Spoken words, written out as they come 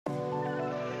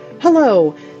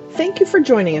Hello. Thank you for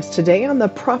joining us today on the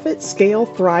Profit Scale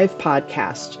Thrive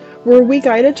podcast, where we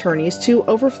guide attorneys to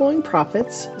overflowing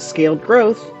profits, scaled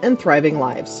growth, and thriving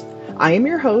lives. I am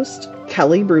your host,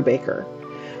 Kelly Brubaker.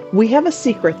 We have a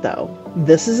secret though.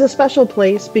 This is a special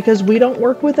place because we don't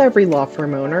work with every law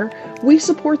firm owner. We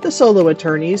support the solo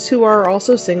attorneys who are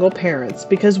also single parents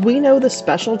because we know the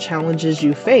special challenges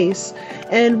you face,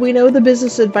 and we know the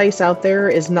business advice out there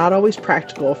is not always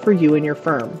practical for you and your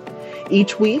firm.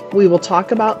 Each week, we will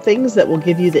talk about things that will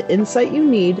give you the insight you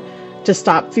need to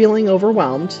stop feeling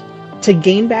overwhelmed, to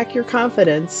gain back your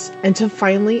confidence, and to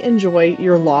finally enjoy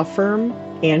your law firm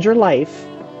and your life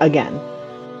again.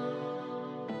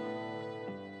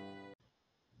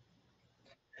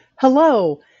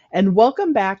 Hello, and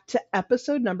welcome back to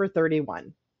episode number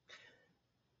 31.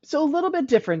 So, a little bit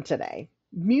different today.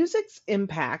 Music's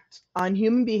impact on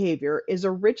human behavior is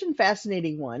a rich and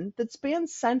fascinating one that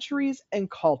spans centuries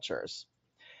and cultures.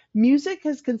 Music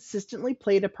has consistently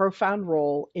played a profound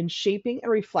role in shaping and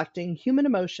reflecting human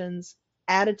emotions,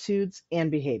 attitudes,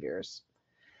 and behaviors.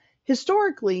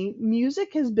 Historically,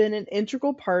 music has been an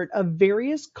integral part of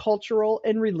various cultural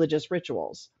and religious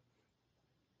rituals.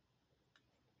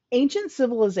 Ancient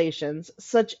civilizations,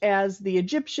 such as the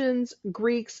Egyptians,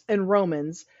 Greeks, and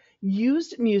Romans,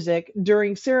 used music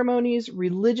during ceremonies,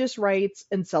 religious rites,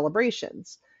 and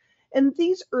celebrations. And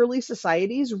these early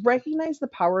societies recognized the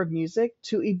power of music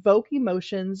to evoke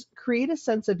emotions, create a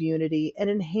sense of unity, and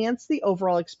enhance the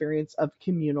overall experience of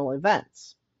communal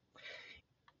events.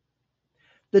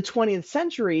 The 20th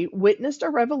century witnessed a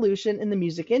revolution in the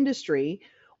music industry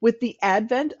with the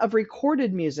advent of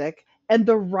recorded music and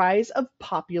the rise of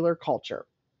popular culture.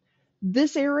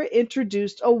 This era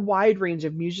introduced a wide range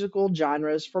of musical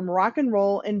genres from rock and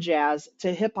roll and jazz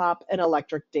to hip hop and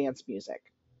electric dance music.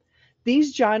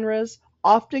 These genres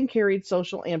often carried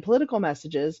social and political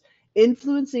messages,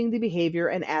 influencing the behavior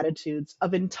and attitudes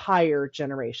of entire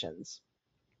generations.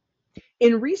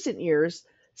 In recent years,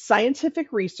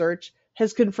 scientific research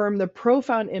has confirmed the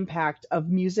profound impact of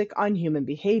music on human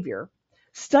behavior.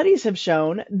 Studies have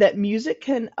shown that music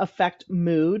can affect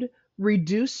mood,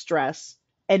 reduce stress,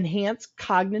 enhance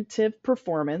cognitive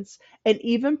performance, and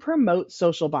even promote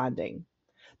social bonding.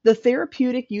 The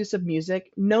therapeutic use of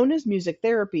music, known as music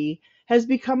therapy, has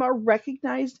become a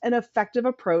recognized and effective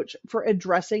approach for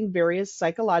addressing various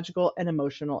psychological and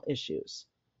emotional issues.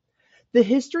 The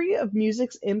history of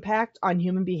music's impact on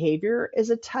human behavior is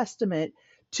a testament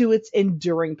to its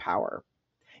enduring power.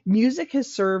 Music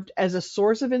has served as a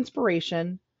source of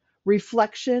inspiration,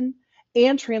 reflection,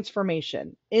 and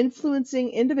transformation,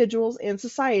 influencing individuals and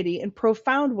society in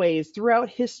profound ways throughout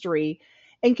history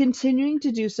and continuing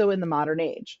to do so in the modern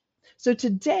age. So,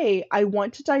 today I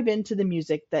want to dive into the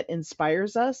music that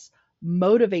inspires us,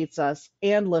 motivates us,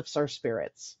 and lifts our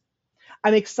spirits.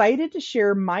 I'm excited to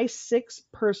share my 6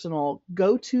 personal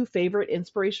go to favorite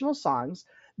inspirational songs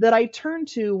that I turn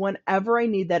to whenever I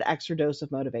need that extra dose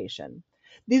of motivation.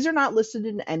 These are not listed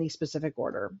in any specific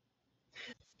order.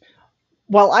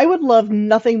 While I would love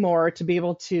nothing more to be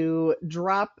able to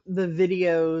drop the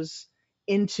videos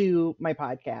into my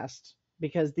podcast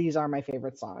because these are my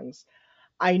favorite songs,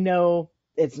 I know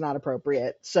it's not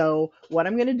appropriate. So, what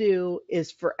I'm going to do is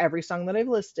for every song that I've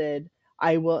listed,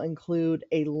 I will include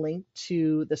a link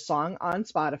to the song on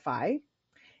Spotify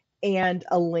and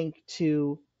a link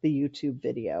to the YouTube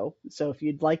video. So, if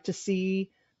you'd like to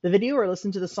see the video or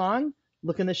listen to the song,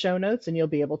 look in the show notes and you'll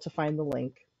be able to find the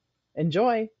link.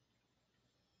 Enjoy!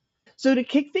 So, to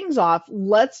kick things off,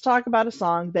 let's talk about a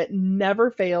song that never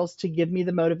fails to give me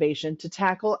the motivation to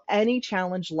tackle any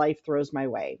challenge life throws my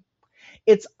way.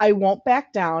 It's I Won't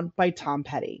Back Down by Tom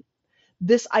Petty.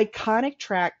 This iconic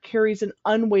track carries an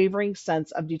unwavering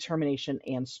sense of determination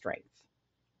and strength.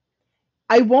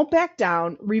 I Won't Back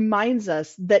Down reminds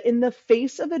us that in the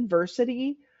face of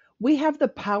adversity, we have the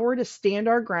power to stand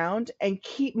our ground and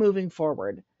keep moving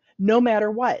forward, no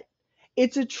matter what.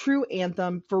 It's a true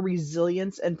anthem for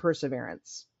resilience and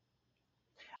perseverance.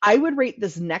 I would rate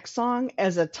this next song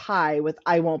as a tie with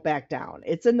I Won't Back Down.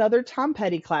 It's another Tom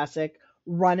Petty classic,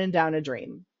 Runnin' Down a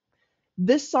Dream.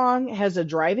 This song has a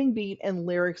driving beat and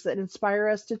lyrics that inspire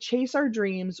us to chase our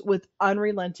dreams with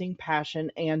unrelenting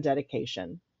passion and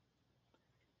dedication.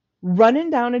 Running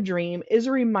Down a Dream is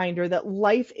a reminder that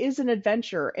life is an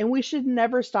adventure and we should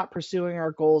never stop pursuing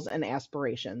our goals and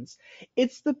aspirations.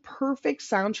 It's the perfect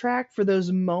soundtrack for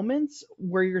those moments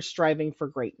where you're striving for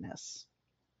greatness.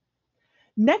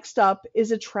 Next up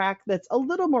is a track that's a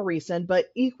little more recent but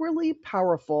equally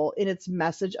powerful in its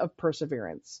message of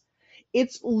perseverance.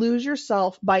 It's Lose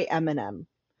Yourself by Eminem.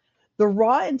 The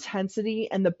raw intensity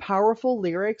and the powerful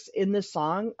lyrics in this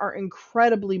song are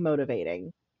incredibly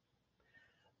motivating.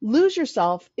 Lose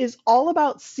Yourself is all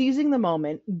about seizing the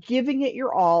moment, giving it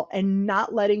your all, and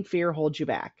not letting fear hold you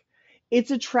back.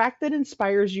 It's a track that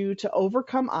inspires you to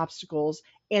overcome obstacles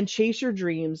and chase your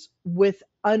dreams with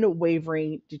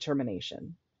unwavering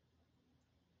determination.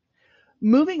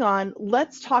 Moving on,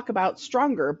 let's talk about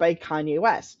Stronger by Kanye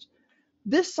West.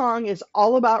 This song is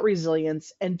all about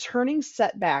resilience and turning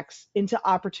setbacks into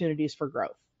opportunities for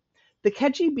growth. The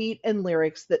catchy beat and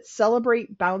lyrics that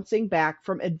celebrate bouncing back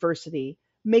from adversity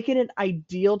make it an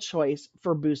ideal choice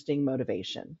for boosting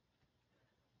motivation.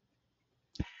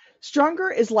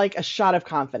 Stronger is like a shot of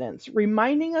confidence,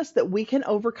 reminding us that we can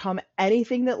overcome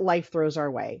anything that life throws our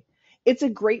way. It's a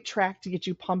great track to get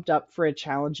you pumped up for a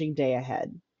challenging day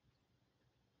ahead.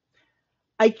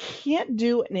 I can't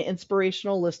do an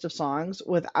inspirational list of songs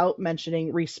without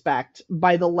mentioning Respect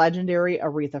by the legendary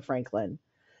Aretha Franklin.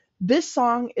 This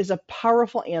song is a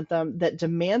powerful anthem that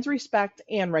demands respect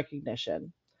and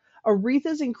recognition.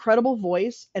 Aretha's incredible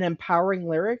voice and empowering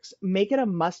lyrics make it a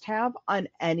must have on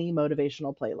any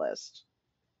motivational playlist.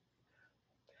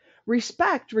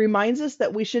 Respect reminds us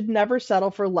that we should never settle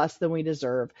for less than we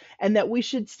deserve and that we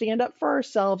should stand up for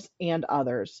ourselves and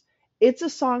others. It's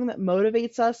a song that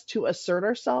motivates us to assert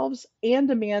ourselves and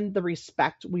demand the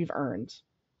respect we've earned.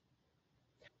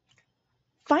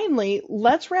 Finally,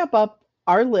 let's wrap up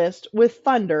our list with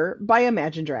Thunder by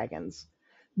Imagine Dragons.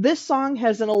 This song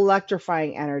has an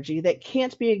electrifying energy that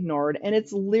can't be ignored, and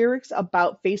its lyrics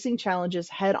about facing challenges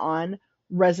head on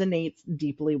resonates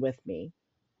deeply with me.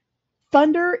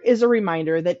 Thunder is a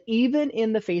reminder that even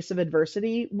in the face of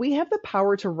adversity, we have the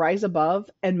power to rise above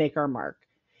and make our mark.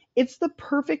 It's the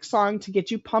perfect song to get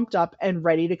you pumped up and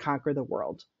ready to conquer the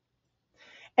world.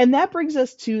 And that brings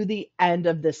us to the end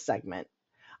of this segment.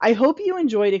 I hope you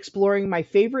enjoyed exploring my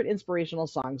favorite inspirational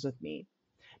songs with me.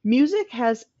 Music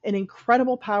has an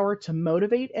incredible power to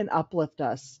motivate and uplift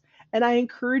us, and I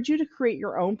encourage you to create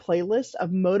your own playlist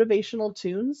of motivational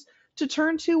tunes to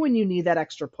turn to when you need that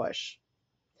extra push.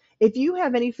 If you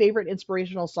have any favorite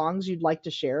inspirational songs you'd like to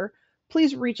share,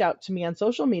 please reach out to me on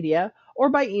social media or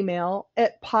by email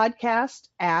at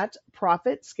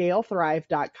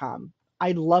podcast@profitscalethrive.com.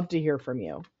 I'd love to hear from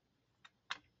you.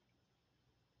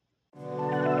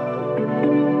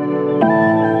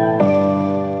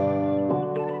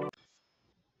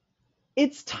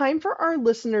 It's time for our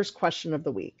listeners' question of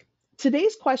the week.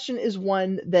 Today's question is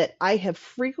one that I have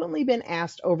frequently been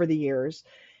asked over the years,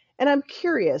 and I'm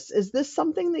curious, is this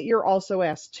something that you're also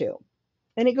asked too?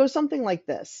 And it goes something like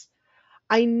this: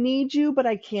 I need you, but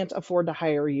I can't afford to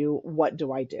hire you. What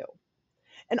do I do?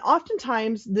 And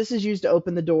oftentimes, this is used to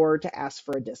open the door to ask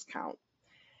for a discount.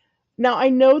 Now, I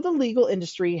know the legal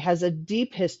industry has a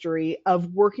deep history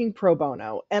of working pro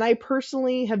bono, and I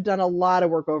personally have done a lot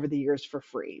of work over the years for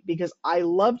free because I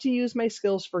love to use my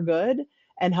skills for good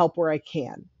and help where I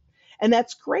can. And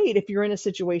that's great if you're in a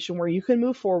situation where you can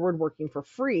move forward working for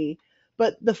free,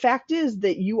 but the fact is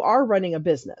that you are running a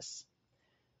business.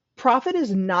 Profit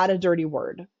is not a dirty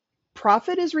word.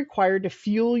 Profit is required to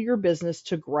fuel your business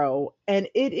to grow, and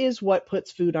it is what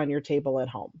puts food on your table at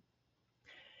home.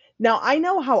 Now, I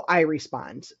know how I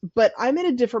respond, but I'm in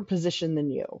a different position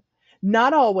than you.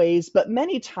 Not always, but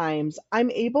many times, I'm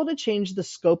able to change the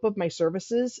scope of my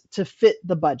services to fit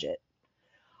the budget.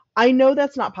 I know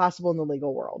that's not possible in the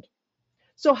legal world.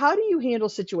 So, how do you handle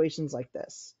situations like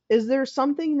this? Is there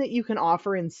something that you can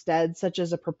offer instead, such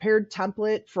as a prepared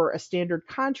template for a standard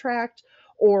contract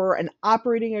or an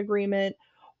operating agreement,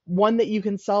 one that you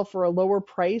can sell for a lower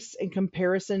price in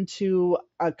comparison to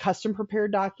a custom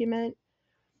prepared document?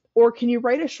 Or can you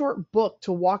write a short book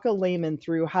to walk a layman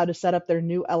through how to set up their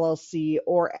new LLC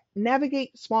or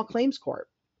navigate small claims court?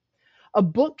 A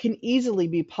book can easily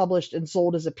be published and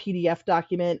sold as a PDF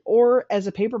document or as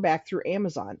a paperback through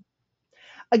Amazon.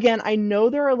 Again, I know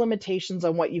there are limitations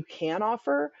on what you can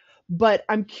offer, but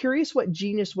I'm curious what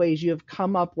genius ways you have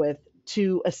come up with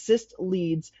to assist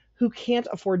leads who can't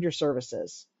afford your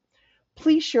services.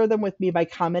 Please share them with me by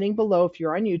commenting below if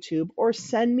you're on YouTube or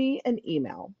send me an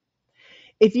email.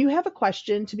 If you have a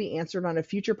question to be answered on a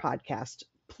future podcast,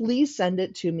 please send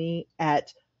it to me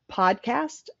at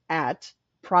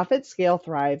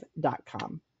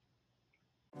podcast@profitscalethrive.com.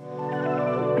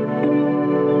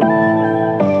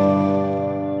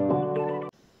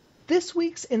 This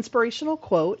week's inspirational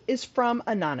quote is from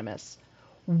Anonymous.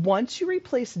 Once you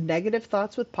replace negative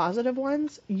thoughts with positive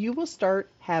ones, you will start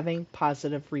having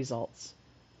positive results.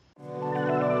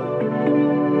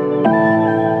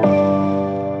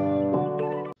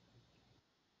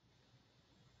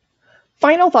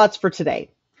 Final thoughts for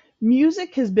today.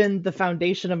 Music has been the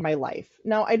foundation of my life.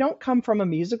 Now, I don't come from a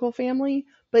musical family,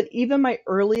 but even my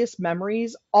earliest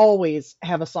memories always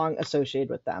have a song associated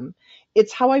with them.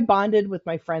 It's how I bonded with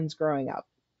my friends growing up.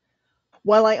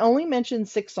 While I only mentioned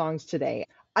 6 songs today,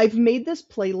 I've made this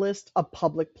playlist a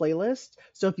public playlist.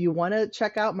 So if you want to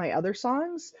check out my other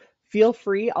songs, feel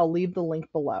free. I'll leave the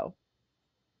link below.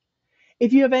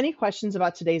 If you have any questions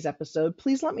about today's episode,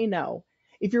 please let me know.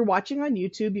 If you're watching on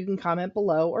YouTube, you can comment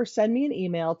below or send me an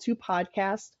email to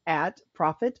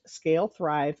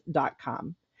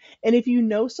podcast@profitscalethrive.com. And if you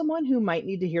know someone who might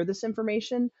need to hear this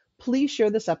information, please share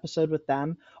this episode with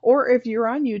them. Or if you're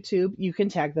on YouTube, you can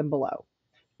tag them below.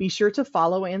 Be sure to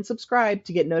follow and subscribe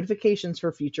to get notifications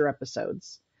for future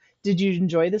episodes. Did you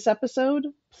enjoy this episode?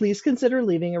 Please consider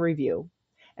leaving a review.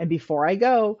 And before I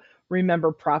go,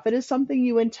 remember, profit is something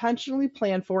you intentionally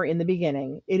plan for in the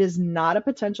beginning. It is not a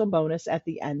potential bonus at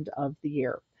the end of the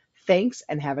year. Thanks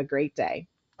and have a great day.